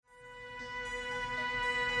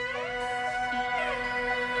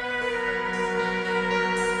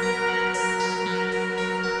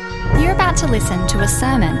about to listen to a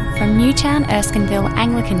sermon from Newtown Erskineville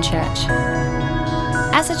Anglican Church.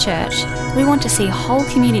 As a church, we want to see whole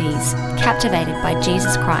communities captivated by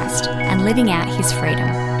Jesus Christ and living out his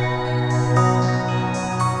freedom.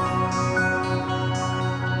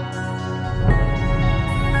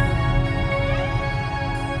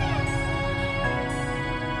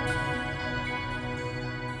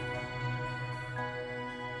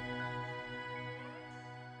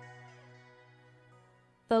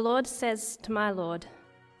 The Lord says to my Lord,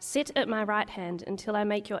 "Sit at my right hand until I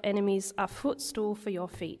make your enemies a footstool for your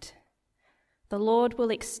feet." The Lord will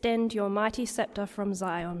extend your mighty scepter from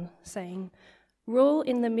Zion, saying, "Rule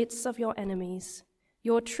in the midst of your enemies.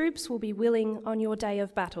 Your troops will be willing on your day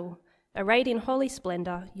of battle. Arrayed in holy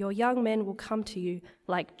splendor, your young men will come to you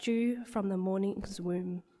like dew from the morning's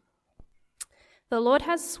womb." The Lord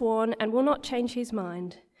has sworn and will not change his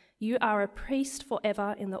mind. You are a priest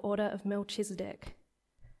forever in the order of Melchizedek.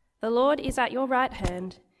 The Lord is at your right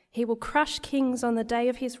hand. He will crush kings on the day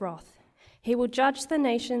of his wrath. He will judge the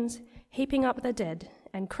nations, heaping up the dead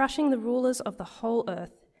and crushing the rulers of the whole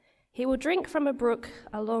earth. He will drink from a brook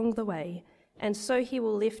along the way, and so he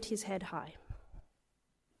will lift his head high.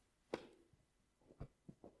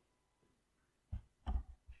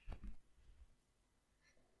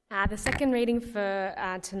 The second reading for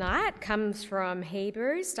tonight comes from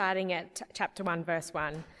Hebrews, starting at chapter 1, verse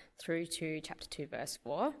 1 through to chapter 2, verse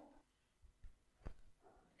 4.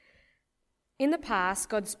 In the past,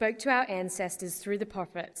 God spoke to our ancestors through the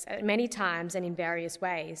prophets at many times and in various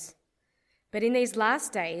ways. But in these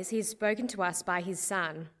last days, he has spoken to us by his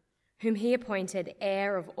Son, whom he appointed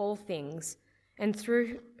heir of all things, and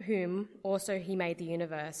through whom also he made the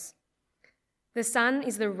universe. The Son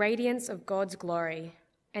is the radiance of God's glory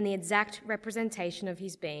and the exact representation of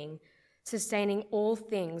his being, sustaining all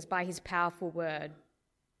things by his powerful word.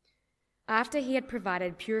 After he had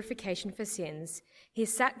provided purification for sins, he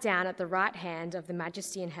sat down at the right hand of the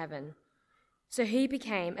Majesty in heaven. So he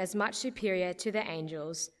became as much superior to the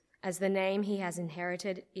angels as the name he has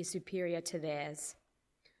inherited is superior to theirs.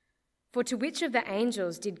 For to which of the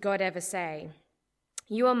angels did God ever say,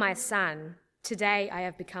 "You are my son, today I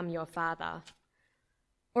have become your father"?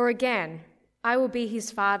 Or again, "I will be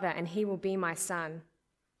his father and he will be my son"?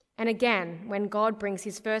 And again, when God brings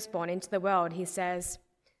his firstborn into the world, he says,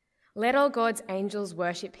 "Let all God's angels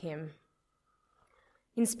worship him."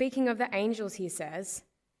 In speaking of the angels, he says,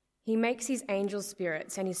 "He makes his angels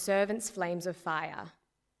spirits and his servants flames of fire."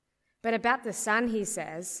 But about the Son, he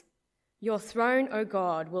says, "Your throne, O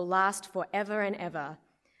God, will last forever and ever.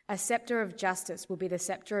 A scepter of justice will be the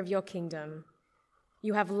scepter of your kingdom.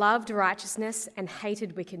 You have loved righteousness and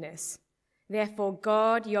hated wickedness. Therefore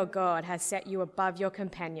God, your God, has set you above your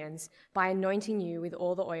companions by anointing you with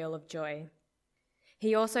all the oil of joy."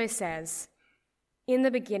 He also says, "In the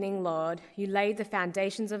beginning, Lord, you laid the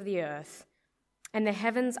foundations of the earth, and the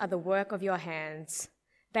heavens are the work of your hands.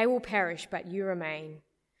 They will perish, but you remain.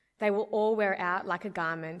 They will all wear out like a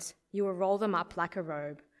garment. You will roll them up like a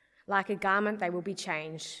robe. Like a garment they will be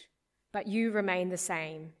changed, but you remain the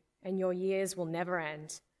same, and your years will never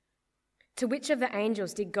end." To which of the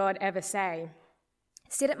angels did God ever say,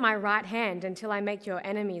 "Sit at my right hand until I make your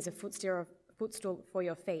enemies a footstool for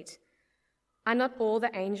your feet"? Are not all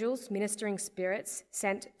the angels ministering spirits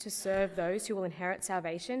sent to serve those who will inherit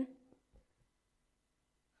salvation?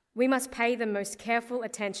 We must pay the most careful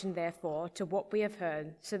attention, therefore, to what we have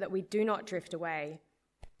heard, so that we do not drift away.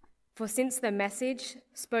 For since the message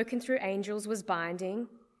spoken through angels was binding,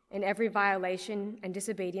 and every violation and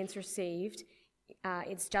disobedience received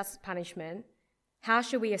its just punishment, how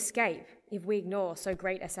shall we escape if we ignore so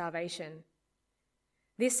great a salvation?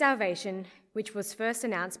 This salvation, which was first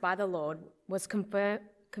announced by the Lord, was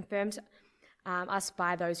confirmed us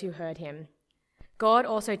by those who heard him. God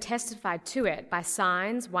also testified to it by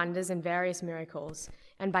signs, wonders, and various miracles,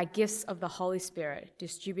 and by gifts of the Holy Spirit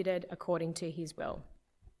distributed according to his will.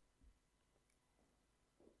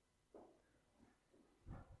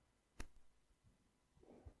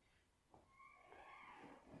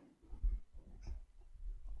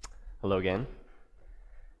 Hello again.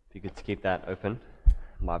 Be good to keep that open.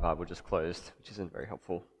 My Bible just closed, which isn't very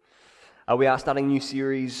helpful. We are starting a new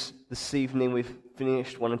series this evening. We've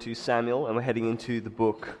finished 1 and 2 Samuel, and we're heading into the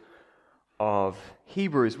book of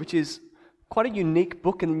Hebrews, which is quite a unique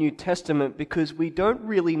book in the New Testament because we don't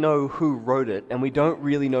really know who wrote it, and we don't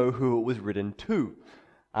really know who it was written to.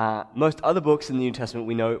 Most other books in the New Testament,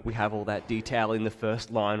 we know we have all that detail in the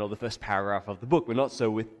first line or the first paragraph of the book. We're not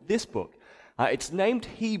so with this book. It's named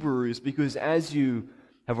Hebrews because, as you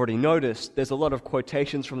have already noticed, there's a lot of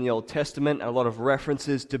quotations from the Old Testament, a lot of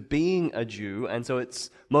references to being a Jew, and so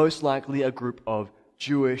it's most likely a group of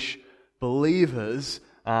Jewish believers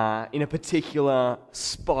in a particular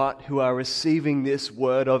spot who are receiving this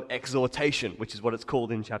word of exhortation, which is what it's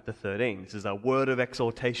called in chapter 13. This is a word of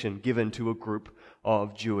exhortation given to a group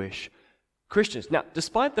of Jewish Christians. Now,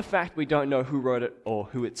 despite the fact we don't know who wrote it or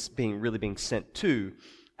who it's really being sent to,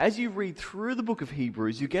 as you read through the book of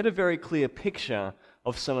Hebrews, you get a very clear picture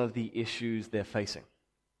of some of the issues they're facing.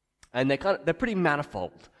 And they're pretty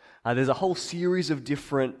manifold. There's a whole series of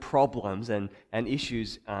different problems and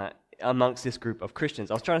issues amongst this group of Christians.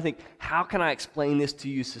 I was trying to think, how can I explain this to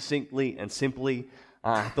you succinctly and simply?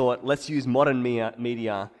 I thought, let's use modern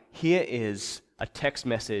media. Here is a text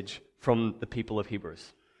message from the people of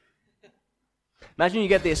Hebrews. Imagine you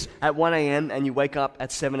get this at 1 a.m. and you wake up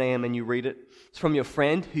at 7 a.m. and you read it. It's from your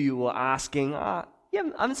friend who you were asking, I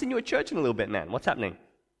haven't seen you at church in a little bit, man. What's happening?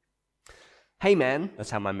 Hey, man. That's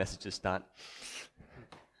how my messages start.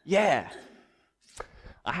 Yeah.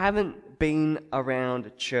 I haven't been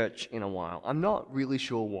around church in a while. I'm not really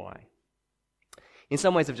sure why. In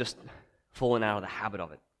some ways, I've just fallen out of the habit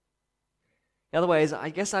of it. In other ways, I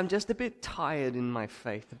guess I'm just a bit tired in my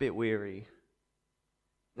faith, a bit weary.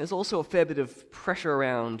 There's also a fair bit of pressure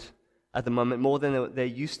around at the moment, more than there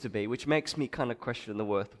used to be, which makes me kind of question the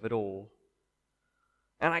worth of it all.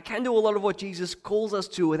 And I can do a lot of what Jesus calls us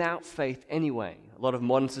to without faith anyway. A lot of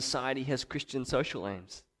modern society has Christian social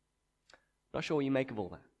aims. Not sure what you make of all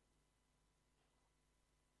that.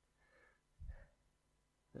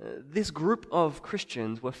 This group of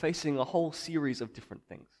Christians were facing a whole series of different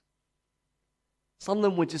things. Some of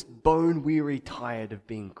them were just bone-weary tired of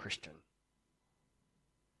being Christian.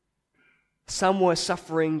 Some were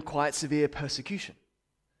suffering quite severe persecution.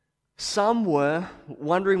 Some were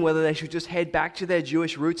wondering whether they should just head back to their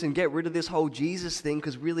Jewish roots and get rid of this whole Jesus thing,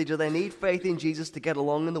 because really, do they need faith in Jesus to get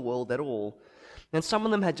along in the world at all? And some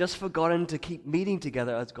of them had just forgotten to keep meeting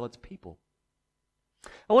together as God's people.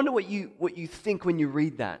 I wonder what you think when you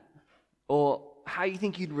read that, or how you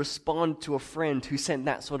think you'd respond to a friend who sent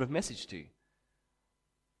that sort of message to you.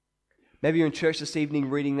 Maybe you're in church this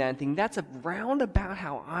evening reading that and thinking, that's around about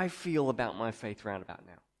how I feel about my faith round about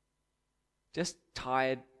now. Just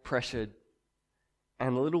tired, pressured,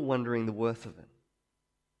 and a little wondering the worth of it.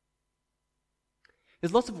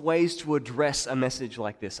 There's lots of ways to address a message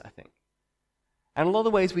like this, I think. And a lot of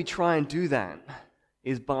the ways we try and do that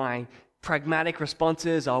is by pragmatic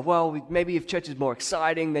responses of, well, maybe if church is more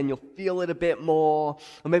exciting, then you'll feel it a bit more.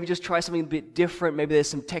 Or maybe just try something a bit different. Maybe there's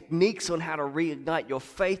some techniques on how to reignite your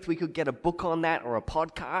faith. We could get a book on that or a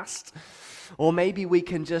podcast. Or maybe we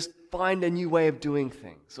can just find a new way of doing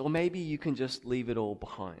things. Or maybe you can just leave it all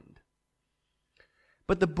behind.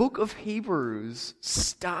 But the book of Hebrews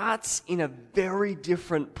starts in a very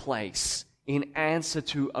different place in answer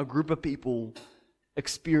to a group of people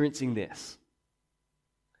experiencing this.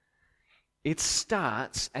 It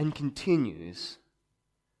starts and continues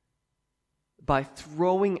by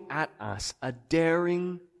throwing at us a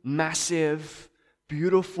daring, massive,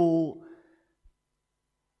 beautiful,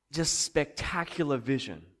 just spectacular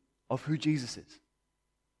vision of who Jesus is.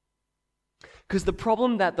 Because the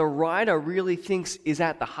problem that the writer really thinks is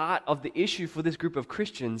at the heart of the issue for this group of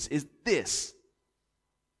Christians is this.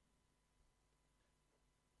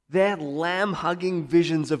 They're lamb-hugging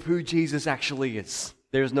visions of who Jesus actually is.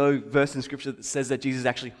 There is no verse in Scripture that says that Jesus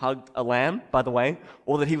actually hugged a lamb, by the way,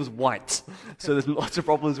 or that he was white. So there's lots of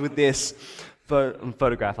problems with this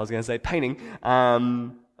photograph, I was going to say, painting.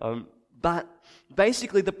 But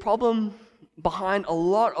basically the problem behind a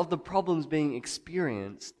lot of the problems being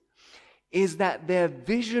experienced is that their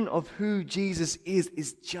vision of who Jesus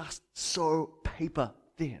is just so paper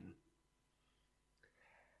thin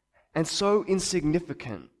and so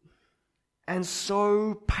insignificant and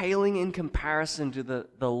so paling in comparison to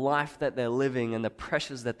the life that they're living and the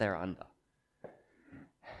pressures that they're under.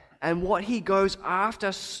 And what he goes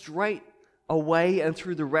after straight away and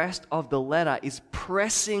through the rest of the letter is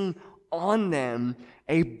pressing on them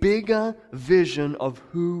a bigger vision of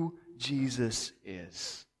who Jesus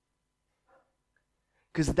is.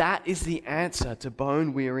 Because that is the answer to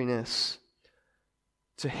bone weariness,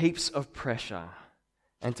 to heaps of pressure,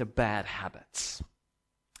 and to bad habits.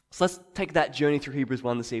 So let's take that journey through Hebrews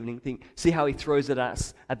 1 this evening. See how he throws at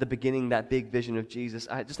us at the beginning, that big vision of Jesus.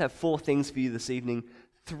 I just have 4 things for you this evening.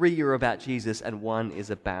 3 are about Jesus and 1 is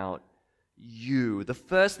about you. The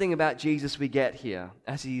first thing about Jesus we get here,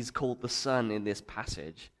 as he's called the Son in this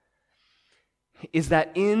passage, is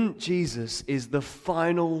that in Jesus is the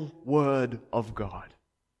final word of God.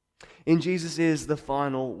 In Jesus is the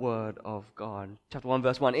final word of God. Chapter 1,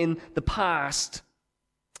 verse 1. In the past,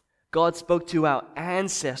 God spoke to our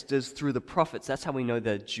ancestors through the prophets. That's how we know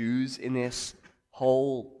the Jews in this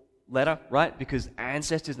whole letter, right? Because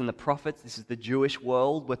ancestors and the prophets, this is the Jewish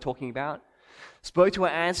world we're talking about, spoke to our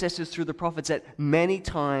ancestors through the prophets at many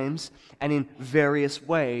times and in various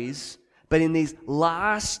ways. But in these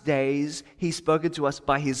last days, He's spoken to us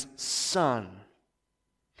by His Son.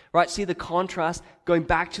 Right, see the contrast, going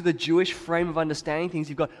back to the Jewish frame of understanding things.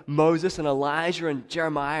 You've got Moses and Elijah and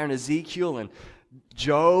Jeremiah and Ezekiel and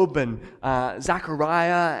Job and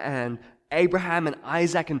Zechariah and Abraham and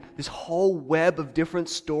Isaac, and this whole web of different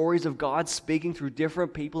stories of God speaking through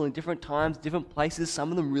different people in different times, different places,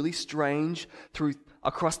 some of them really strange,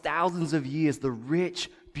 across thousands of years, the rich,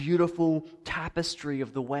 beautiful tapestry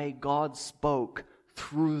of the way God spoke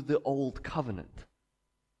through the Old Covenant,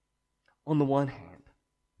 on the one hand.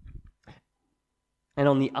 And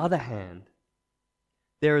on the other hand,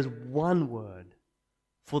 there is one word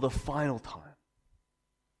for the final time,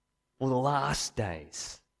 or the last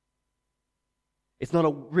days. It's not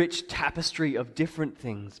a rich tapestry of different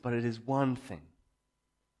things, but it is one thing.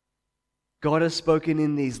 God has spoken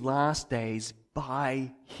in these last days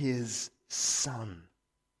by His Son.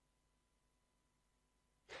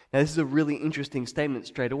 Now, this is a really interesting statement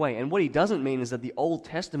straight away. And what He doesn't mean is that the Old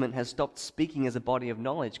Testament has stopped speaking as a body of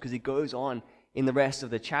knowledge, because He goes on in the rest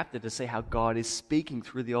of the chapter to say how God is speaking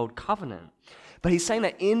through the Old Covenant. But He's saying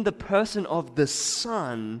that in the person of the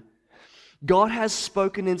Son, God has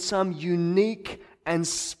spoken in some unique and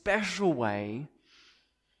special way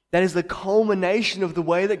that is the culmination of the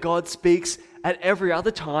way that God speaks at every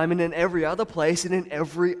other time and in every other place and in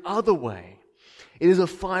every other way. It is a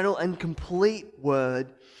final and complete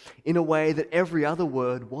word in a way that every other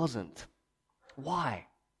word wasn't. Why?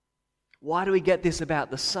 Why do we get this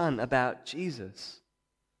about the Son, about Jesus?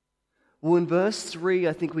 Well, in verse 3,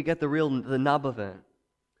 I think we get the nub of it.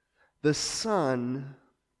 The Son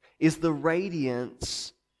is the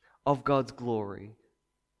radiance of God's glory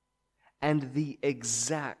and the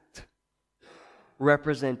exact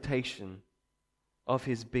representation of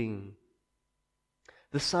His being.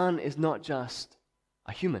 The Son is not just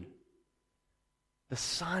a human. The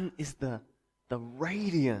Son is the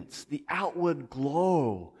radiance, the outward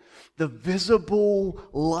glow, the visible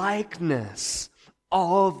likeness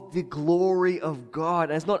of the glory of God.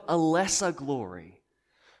 And it's not a lesser glory,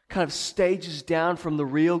 kind of stages down from the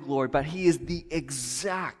real glory, but He is the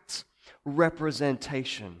exact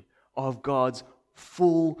representation of God's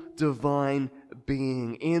full divine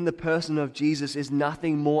being. In the person of Jesus is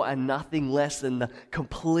nothing more and nothing less than the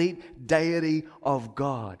complete deity of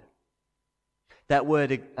God. That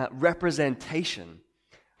word representation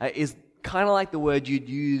is kind of like the word you'd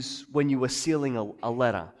use when you were sealing a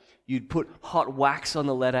letter. You'd put hot wax on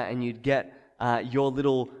the letter and you'd get your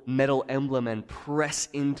little metal emblem and press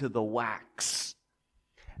into the wax.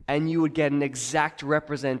 And you would get an exact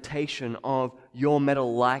representation of your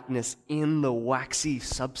metal likeness in the waxy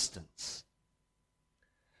substance.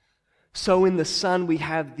 So in the Son we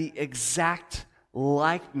have the exact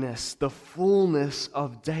likeness, the fullness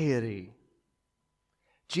of deity.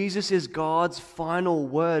 Jesus is God's final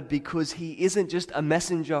word because He isn't just a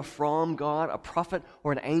messenger from God, a prophet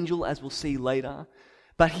or an angel, as we'll see later,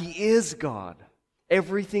 but He is God.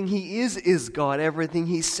 Everything He is God. Everything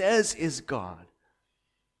He says is God.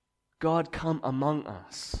 God come among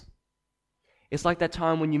us. It's like that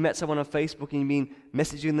time when you met someone on Facebook and you've been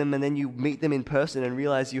messaging them and then you meet them in person and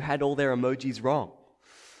realize you had all their emojis wrong.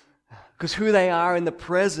 Because who they are in the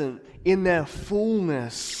present, in their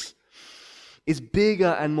fullness, is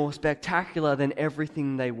bigger and more spectacular than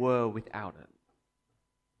everything they were without it.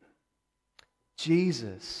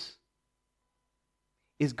 Jesus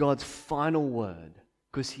is God's final word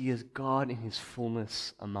because He is God in His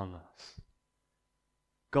fullness among us.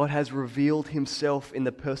 God has revealed Himself in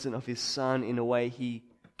the person of His Son in a way He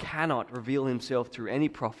cannot reveal Himself through any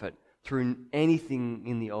prophet, through anything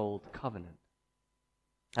in the Old Covenant.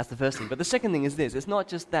 That's the first thing. But the second thing is this. It's not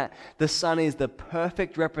just that the Son is the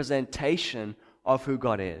perfect representation of who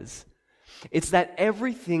God is. It's that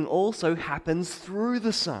everything also happens through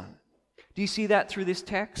the Son. Do you see that through this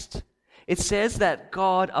text? It says that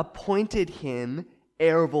God appointed Him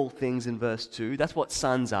heir of all things in verse 2. That's what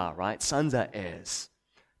sons are, right? Sons are heirs.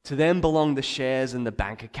 To them belong the shares and the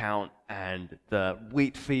bank account and the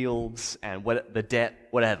wheat fields and the debt,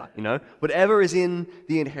 whatever, Whatever is in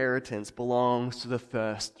the inheritance belongs to the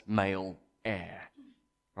first male heir,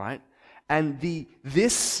 right? And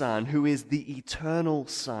this Son, who is the eternal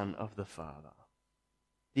Son of the Father,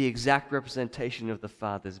 the exact representation of the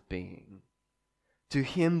Father's being, to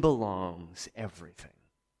Him belongs everything.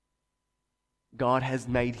 God has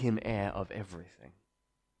made Him heir of everything.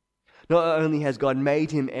 Not only has God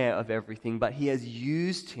made him heir of everything, but he has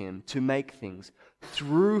used him to make things,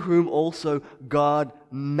 through whom also God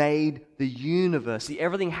made the universe. See,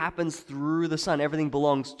 everything happens through the Son. Everything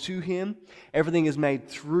belongs to him. Everything is made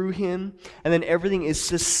through him. And then everything is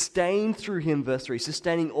sustained through him, verse 3,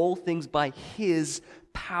 sustaining all things by his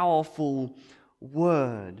powerful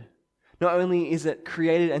word. Not only is it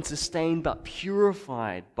created and sustained, but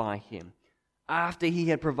purified by him. After he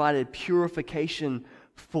had provided purification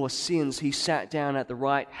for sins, he sat down at the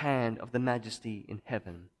right hand of the Majesty in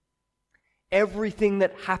heaven. Everything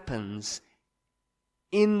that happens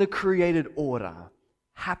in the created order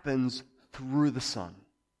happens through the Son.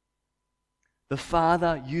 The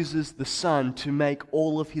Father uses the Son to make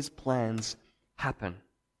all of his plans happen.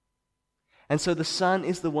 And so the Son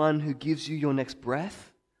is the one who gives you your next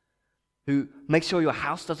breath, who makes sure your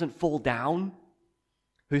house doesn't fall down,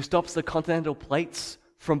 who stops the continental plates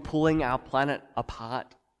from pulling our planet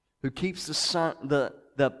apart, who keeps the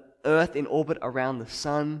earth in orbit around the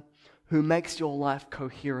sun, who makes your life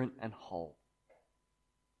coherent and whole.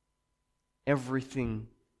 Everything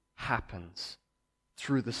happens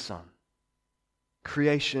through the Son.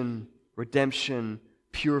 Creation, redemption,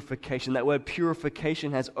 purification. That word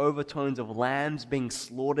purification has overtones of lambs being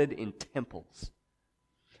slaughtered in temples,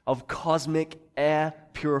 of cosmic air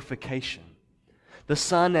purification. The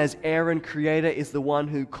Son, as heir and creator, is the one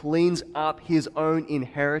who cleans up his own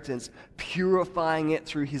inheritance, purifying it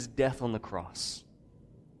through his death on the cross.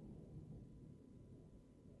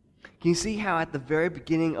 Can you see how at the very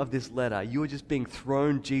beginning of this letter, you are just being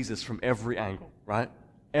thrown Jesus from every angle, right?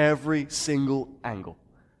 Every single angle.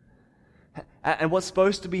 And what's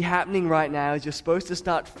supposed to be happening right now is you're supposed to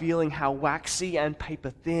start feeling how waxy and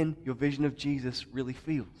paper thin your vision of Jesus really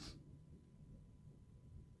feels.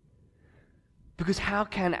 Because how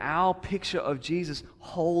can our picture of Jesus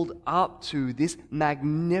hold up to this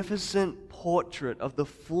magnificent portrait of the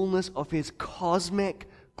fullness of his cosmic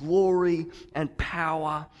glory and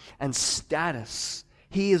power and status?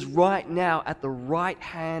 He is right now at the right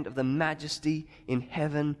hand of the Majesty in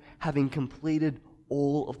heaven, having completed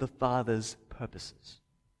all of the Father's purposes.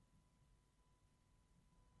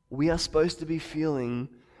 We are supposed to be feeling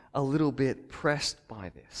a little bit pressed by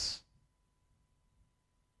this.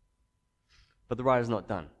 But the writer's not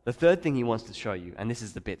done. The third thing he wants to show you, and this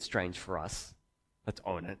is the bit strange for us, let's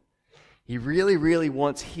own it. He really, really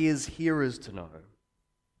wants his hearers to know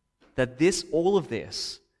that all of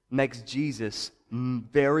this makes Jesus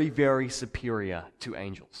very, very superior to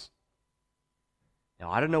angels.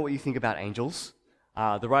 Now, I don't know what you think about angels.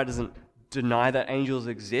 The writer doesn't deny that angels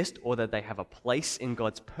exist or that they have a place in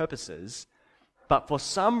God's purposes, but for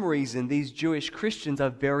some reason, these Jewish Christians are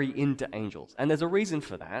very into angels. And there's a reason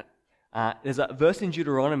for that. There's a verse in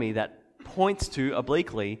Deuteronomy that points to,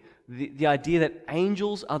 obliquely, the idea that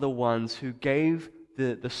angels are the ones who gave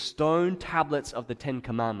the stone tablets of the Ten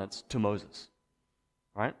Commandments to Moses.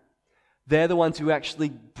 Right? They're the ones who actually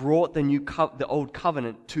brought the Old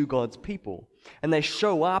Covenant to God's people. And they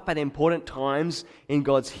show up at important times in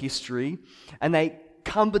God's history, and they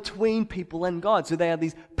come between people and God. So they are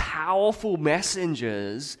these powerful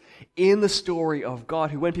messengers in the story of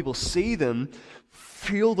God who, when people see them,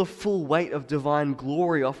 feel the full weight of divine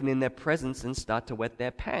glory often in their presence and start to wet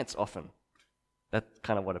their pants often. That's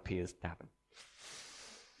kind of what appears to happen.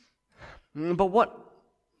 But what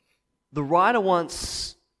the writer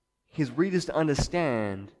wants his readers to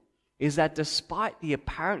understand is that despite the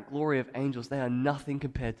apparent glory of angels, they are nothing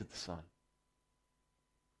compared to the Son.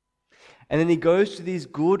 And then he goes to these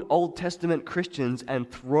good Old Testament Christians and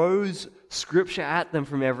throws Scripture at them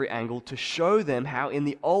from every angle to show them how in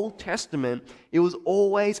the Old Testament it was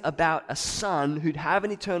always about a Son who'd have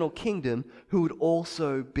an eternal kingdom who would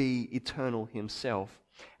also be eternal himself,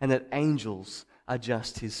 and that angels are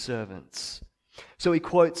just his servants. So he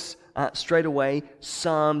quotes straight away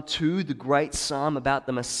Psalm 2, the great psalm about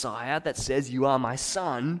the Messiah that says, "You are my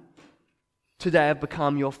son, today I've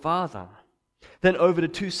become your father." Then over to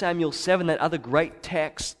 2 Samuel 7, that other great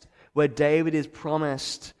text where David is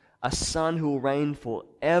promised a son who will reign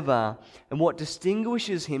forever. And what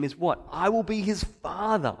distinguishes him is what? I will be his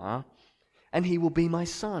father and he will be my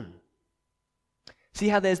son. See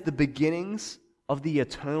how there's the beginnings of the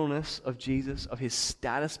eternalness of Jesus, of his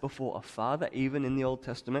status before a father, even in the Old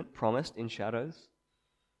Testament, promised in shadows.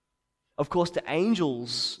 Of course, to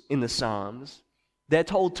angels in the Psalms, they're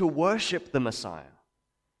told to worship the Messiah.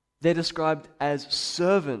 They're described as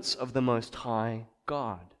servants of the Most High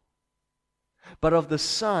God. But of the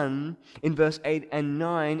Son, in verse 8 and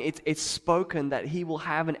 9, it's spoken that he will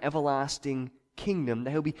have an everlasting kingdom,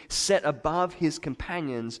 that he'll be set above his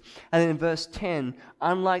companions. And then in verse 10,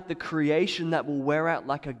 unlike the creation that will wear out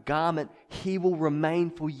like a garment, he will remain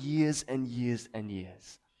for years and years and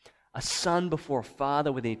years. A son before a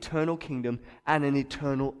father with an eternal kingdom and an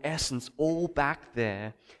eternal essence, all back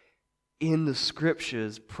there in the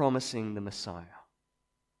scriptures promising the Messiah.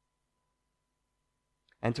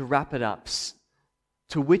 And to wrap it up,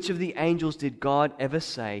 to which of the angels did God ever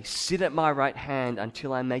say, "Sit at my right hand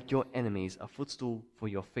until I make your enemies a footstool for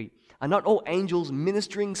your feet"? Are not all angels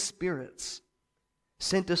ministering spirits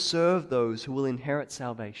sent to serve those who will inherit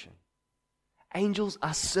salvation? Angels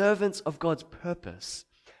are servants of God's purpose,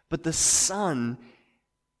 but the Son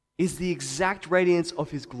is the exact radiance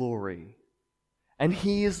of his glory. And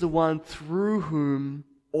he is the one through whom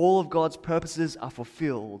all of God's purposes are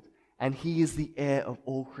fulfilled, and he is the heir of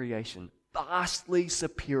all creation, vastly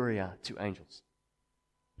superior to angels.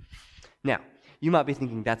 Now, you might be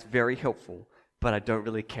thinking that's very helpful, but I don't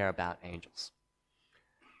really care about angels.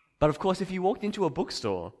 But of course, if you walked into a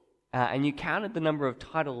bookstore and you counted the number of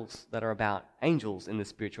titles that are about angels in the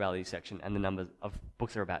spirituality section and the number of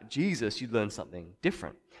books that are about Jesus, you'd learn something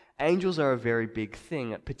different. Angels are a very big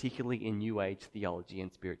thing, particularly in New Age theology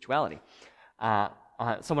and spirituality.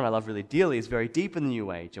 Someone I love really dearly is very deep in the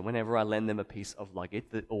New Age, and whenever I lend them a piece of luggage,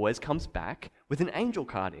 that always comes back with an angel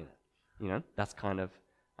card in it. You know, that's kind of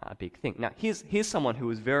a big thing. Now, here's someone who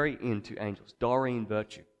is very into angels, Doreen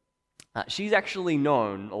Virtue. She's actually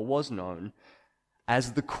known, or was known,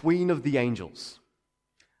 as the Queen of the Angels.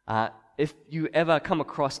 If you ever come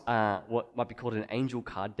across what might be called an angel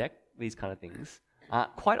card deck, these kind of things,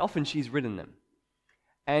 quite often she's written them.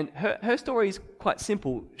 And her story is quite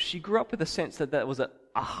simple. She grew up with a sense that there was a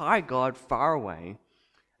high God far away,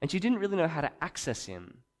 and she didn't really know how to access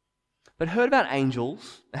him. But heard about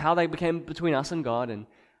angels, how they became between us and God,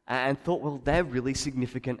 and thought, well, they're really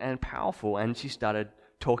significant and powerful. And she started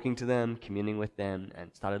talking to them, communing with them,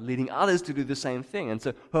 and started leading others to do the same thing. And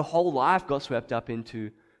so her whole life got swept up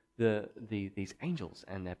into these angels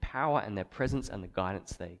and their power and their presence and the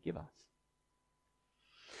guidance they give us.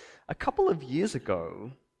 A couple of years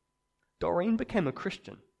ago, Doreen became a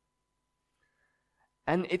Christian.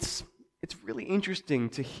 And it's really interesting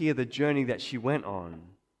to hear the journey that she went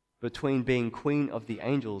on between being Queen of the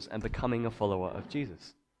Angels and becoming a follower of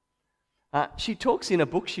Jesus. She talks in a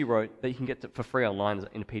book she wrote that you can get for free online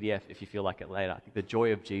in a PDF if you feel like it later. I think The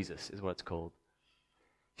Joy of Jesus is what it's called.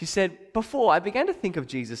 She said, "Before, I began to think of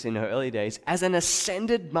Jesus in her early days as an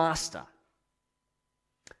ascended master.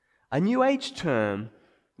 A New Age term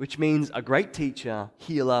which means a great teacher,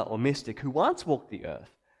 healer, or mystic who once walked the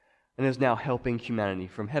earth and is now helping humanity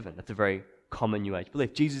from heaven." That's a very common New Age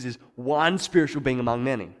belief. Jesus is one spiritual being among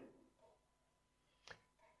many.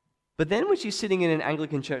 But then when she's sitting in an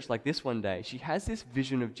Anglican church like this one day, she has this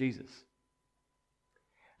vision of Jesus.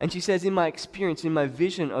 And she says, in my experience, in my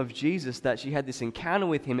vision of Jesus, that she had this encounter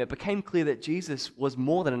with him, it became clear that Jesus was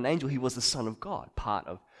more than an angel. He was the Son of God, part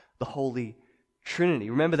of the Holy Trinity.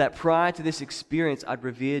 Remember that prior to this experience, I'd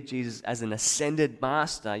revered Jesus as an ascended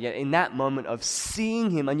master. Yet in that moment of seeing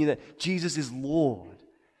him, I knew that Jesus is Lord.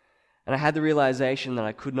 And I had the realization that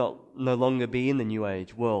I could no longer be in the New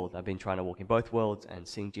Age world. I've been trying to walk in both worlds, and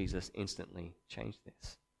seeing Jesus instantly changed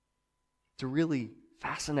this. It's a really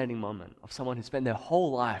fascinating moment of someone who spent their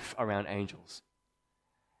whole life around angels,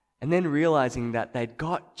 and then realizing that they'd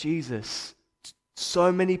got Jesus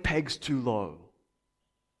so many pegs too low.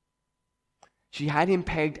 She had him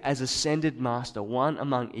pegged as ascended master, one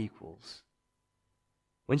among equals.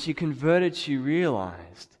 When she converted, she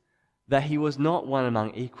realized that he was not one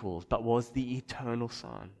among equals, but was the eternal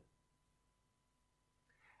Son,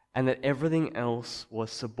 and that everything else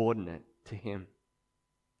was subordinate to him.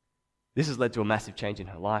 This has led to a massive change in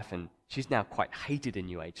her life, and she's now quite hated in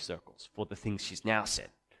New Age circles for the things she's now said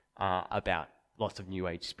about lots of New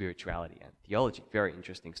Age spirituality and theology. Very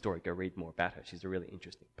interesting story. Go read more about her. She's a really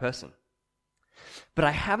interesting person. But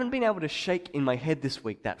I haven't been able to shake in my head this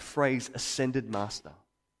week that phrase, ascended master.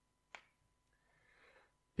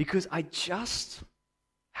 Because I just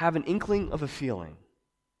have an inkling of a feeling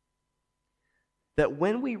that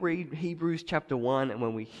when we read Hebrews chapter 1 and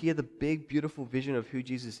when we hear the big, beautiful vision of who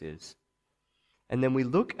Jesus is, and then we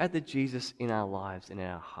look at the Jesus in our lives and in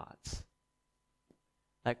our hearts,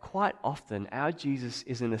 that quite often our Jesus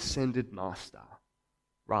is an ascended master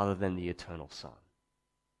rather than the eternal Son.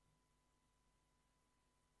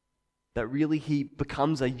 That really he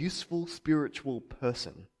becomes a useful spiritual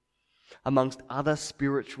person amongst other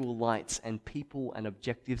spiritual lights and people and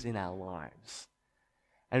objectives in our lives.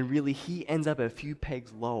 And really he ends up a few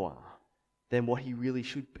pegs lower than what he really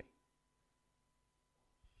should be.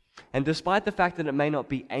 And despite the fact that it may not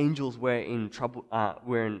be angels we're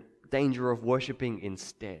in danger of worshipping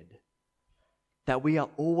instead, that we are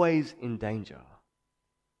always in danger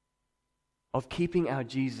of keeping our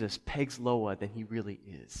Jesus pegs lower than he really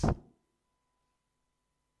is. And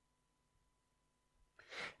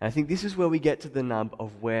I think this is where we get to the nub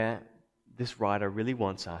of where this writer really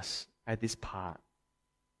wants us at this part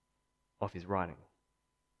of his writing.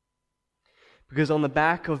 Because on the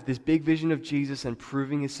back of this big vision of Jesus and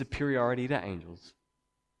proving his superiority to angels,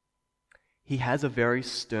 he has a very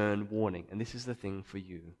stern warning. And this is the thing for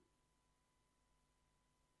you.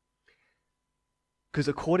 Because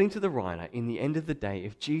according to the writer, in the end of the day,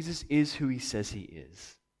 if Jesus is who he says he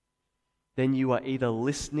is, then you are either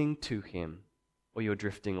listening to him or you're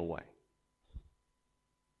drifting away.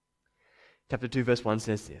 Chapter 2, verse 1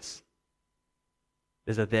 says this.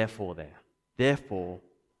 There's a therefore there. Therefore,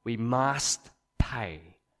 we must pay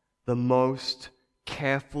the most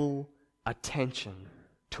careful attention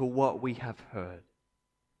to what we have heard,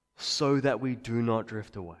 so that we do not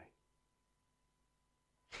drift away.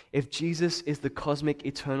 If Jesus is the cosmic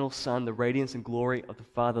eternal Son, the radiance and glory of the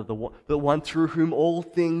Father, the one through whom all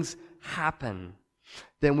things happen,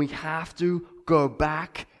 then we have to go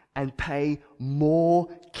back and pay more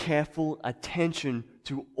careful attention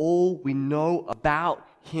to all we know about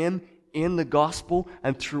him in the gospel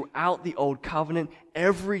and throughout the Old Covenant.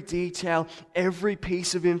 Every detail, every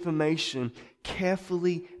piece of information,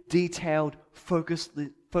 carefully detailed, focused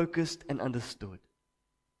and understood.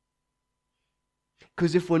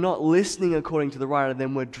 Because if we're not listening according to the writer,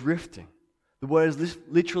 then we're drifting. The word is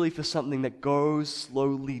literally for something that goes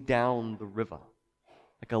slowly down the river,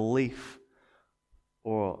 like a leaf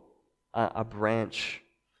or a branch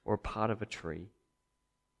or a part of a tree,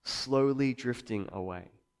 slowly drifting away.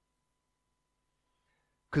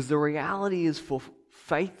 Because the reality is, for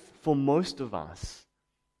faith for most of us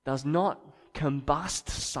does not combust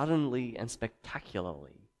suddenly and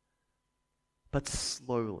spectacularly, but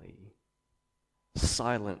slowly,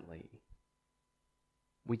 silently.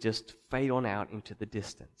 We just fade on out into the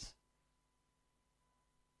distance.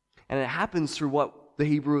 And it happens through what the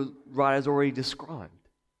Hebrew writers already described.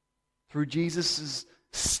 Through Jesus'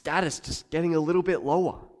 status just getting a little bit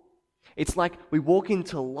lower. It's like we walk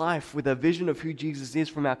into life with a vision of who Jesus is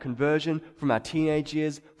from our conversion, from our teenage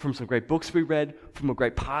years, from some great books we read, from a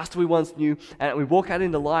great pastor we once knew, and we walk out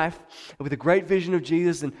into life with a great vision of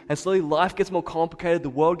Jesus, and slowly life gets more complicated, the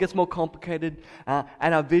world gets more complicated,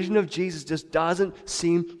 and our vision of Jesus just doesn't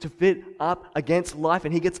seem to fit up against life,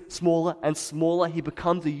 and he gets smaller and smaller. He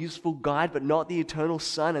becomes a useful guide, but not the eternal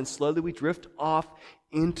Son, and slowly we drift off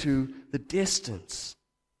into the distance.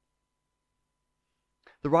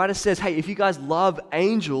 The writer says, hey, if you guys love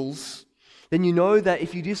angels, then you know that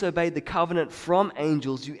if you disobeyed the covenant from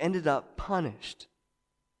angels, you ended up punished.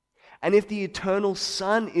 And if the eternal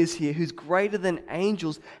Son is here, who's greater than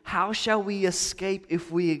angels, how shall we escape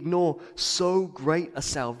if we ignore so great a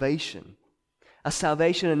salvation? A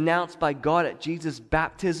salvation announced by God at Jesus'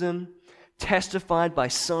 baptism, testified by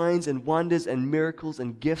signs and wonders and miracles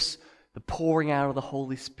and gifts, the pouring out of the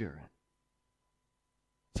Holy Spirit.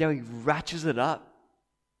 See how he ratchets it up?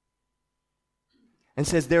 And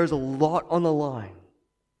says there is a lot on the line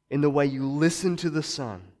in the way you listen to the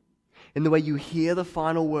Son, in the way you hear the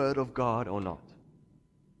final word of God or not.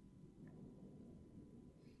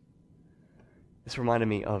 This reminded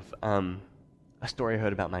me of a story I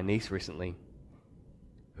heard about my niece recently,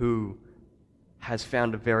 who has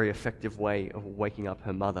found a very effective way of waking up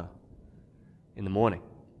her mother in the morning.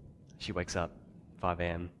 She wakes up 5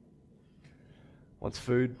 a.m., wants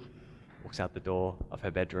food, walks out the door of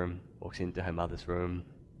her bedroom, walks into her mother's room,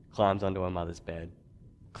 climbs onto her mother's bed,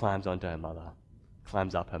 climbs onto her mother,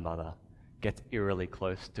 climbs up her mother, gets eerily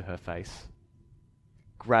close to her face,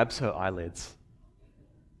 grabs her eyelids,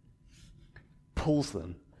 pulls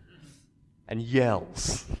them, and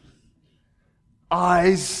yells,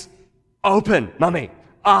 "Eyes open, Mummy!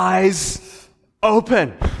 Eyes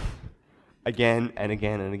open!" Again and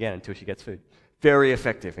again and again until she gets food. Very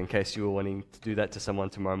effective, in case you were wanting to do that to someone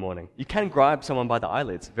tomorrow morning. You can grab someone by the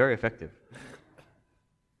eyelids. Very effective.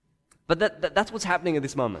 But that's what's happening at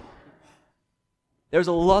this moment. There's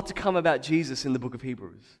a lot to come about Jesus in the book of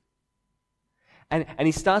Hebrews. And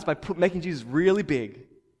he starts by making Jesus really big,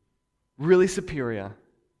 really superior,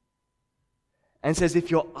 and says if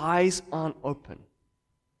your eyes aren't open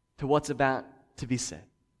to what's about to be said,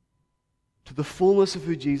 to the fullness of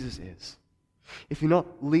who Jesus is, if you're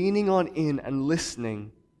not leaning on in and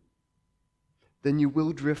listening, then you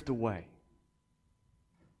will drift away.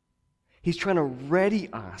 He's trying to ready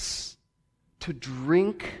us to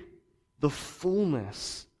drink the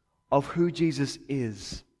fullness of who Jesus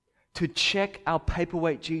is to check our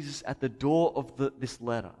paperweight Jesus at the door of this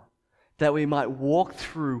letter, that we might walk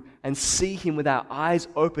through and see him with our eyes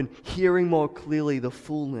open, hearing more clearly the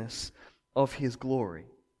fullness of his glory.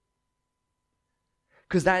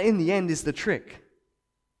 Because that in the end is the trick.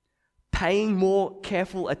 Paying more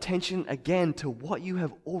careful attention again to what you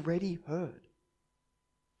have already heard.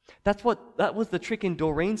 That was the trick in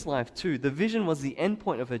Doreen's life too. The vision was the end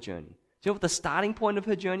point of her journey. Do you know what the starting point of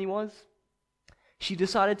her journey was? She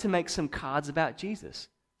decided to make some cards about Jesus.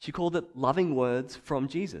 She called it Loving Words from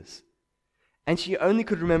Jesus. And she only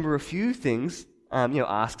could remember a few things,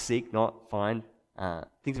 ask, seek, not, find,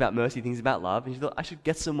 things about mercy, things about love. And she thought, I should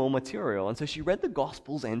get some more material. And so she read the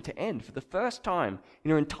Gospels end to end for the first time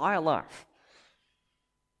in her entire life.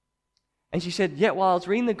 And she said, yet while I was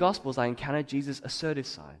reading the Gospels, I encountered Jesus' assertive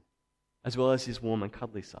side, as well as his warm and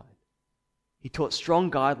cuddly side. He taught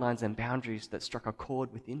strong guidelines and boundaries that struck a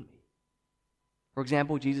chord within me. For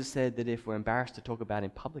example, Jesus said that if we're embarrassed to talk about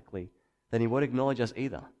him publicly, then he won't acknowledge us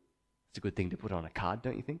either. It's a good thing to put on a card,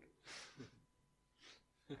 don't you think?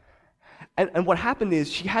 And what happened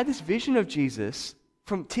is she had this vision of Jesus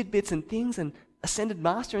from tidbits and things and ascended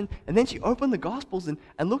master, and then she opened the Gospels and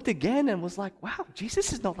looked again and was like, wow,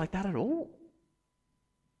 Jesus is not like that at all.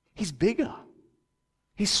 He's bigger.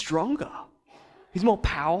 He's stronger. He's more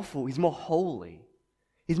powerful. He's more holy.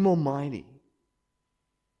 He's more mighty.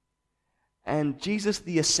 And Jesus,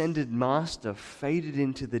 the ascended master, faded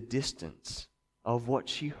into the distance of what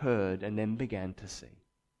she heard and then began to see.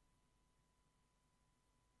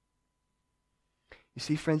 You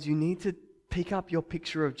see, friends, you need to pick up your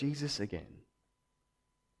picture of Jesus again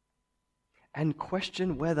and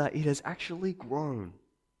question whether it has actually grown,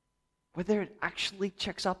 whether it actually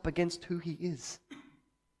checks up against who he is.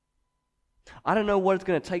 I don't know what it's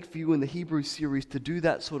going to take for you in the Hebrews series to do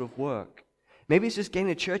that sort of work. Maybe it's just getting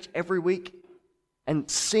to church every week and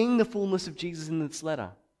seeing the fullness of Jesus in this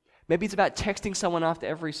letter. Maybe it's about texting someone after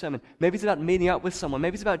every sermon. Maybe it's about meeting up with someone.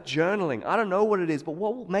 Maybe it's about journaling. I don't know what it is, but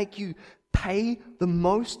what will make you pay the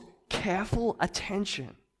most careful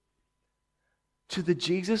attention to the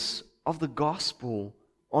Jesus of the gospel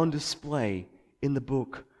on display in the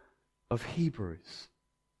book of Hebrews?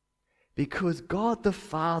 Because God the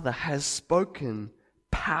Father has spoken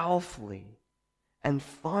powerfully and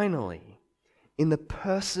finally in the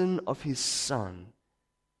person of his Son,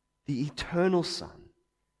 the eternal Son,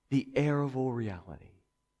 the heir of all reality.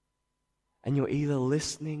 And you're either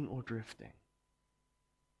listening or drifting.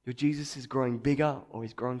 Your Jesus is growing bigger or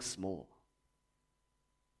he's growing smaller.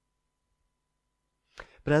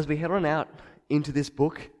 But as we head on out into this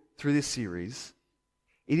book, through this series,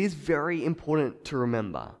 it is very important to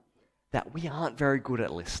remember that we aren't very good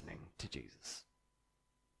at listening to Jesus.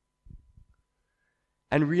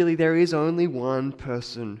 And really, there is only one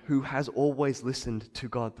person who has always listened to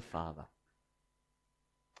God the Father,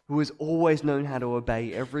 who has always known how to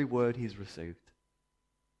obey every word he's received.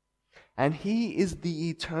 And he is the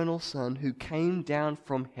eternal Son who came down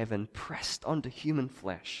from heaven, pressed onto human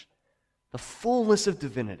flesh, the fullness of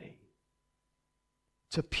divinity,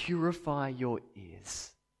 to purify your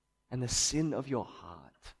ears and the sin of your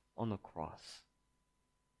heart on the cross,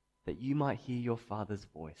 that you might hear your Father's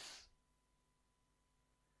voice,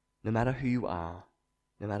 no matter who you are,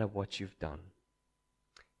 no matter what you've done.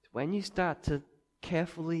 When you start to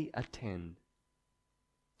carefully attend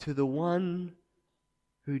to the one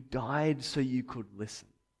who died so you could listen,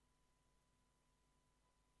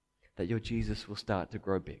 that your Jesus will start to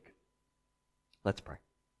grow big. Let's pray.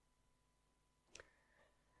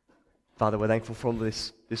 Father, we're thankful for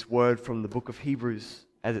this word from the book of Hebrews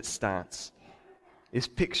as it starts. This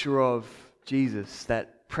picture of Jesus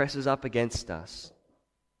that presses up against us.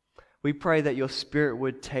 We pray that your Spirit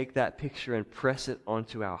would take that picture and press it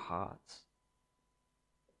onto our hearts.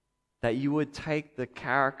 That you would take the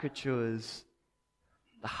caricatures,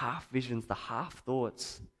 the half visions, the half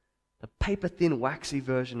thoughts, the paper-thin, waxy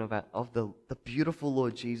version of the beautiful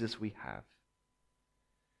Lord Jesus we have.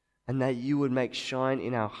 And that you would make shine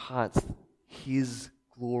in our hearts his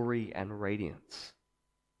glory and radiance.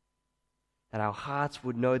 That our hearts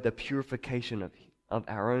would know the purification of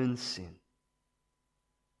our own sin.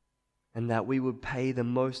 And that we would pay the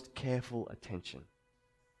most careful attention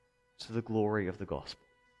to the glory of the gospel.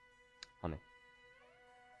 Amen.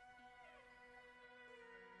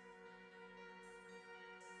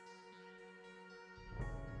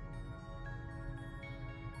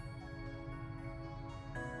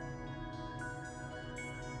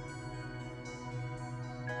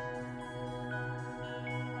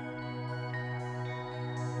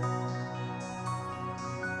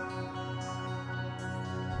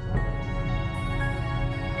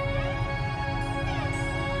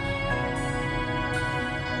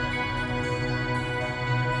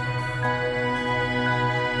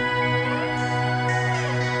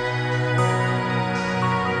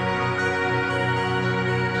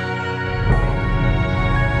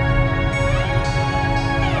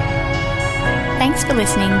 Thanks for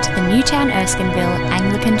listening to the Newtown Erskineville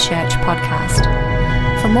Anglican Church podcast.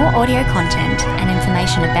 For more audio content and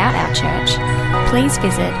information about our church, please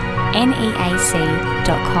visit neac.com.au.